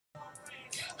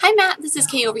Hi Matt, this is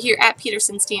Kay over here at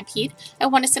Peterson Stampede. I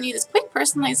want to send you this quick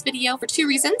personalized video for two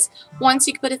reasons. One, so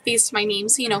you can put a face to my name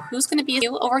so you know who's going to be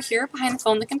you over here behind the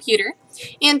phone and the computer.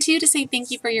 And two, to say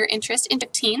thank you for your interest in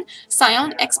 15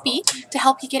 Scion XB to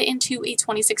help you get into a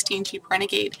 2016 Jeep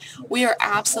Renegade. We are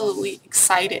absolutely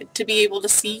excited to be able to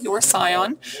see your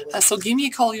Scion, so give me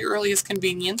a call at your earliest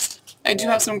convenience. I do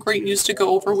have some great news to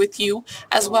go over with you,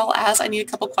 as well as I need a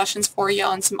couple questions for you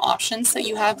on some options that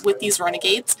you have with these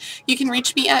Renegades. You can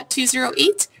reach me at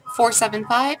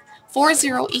 208-475-4085.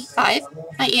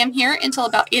 I am here until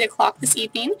about 8 o'clock this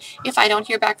evening. If I don't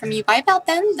hear back from you by about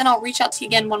then I'll reach out to you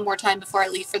again one more time before I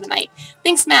leave for the night.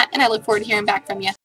 Thanks, Matt, and I look forward to hearing back from you.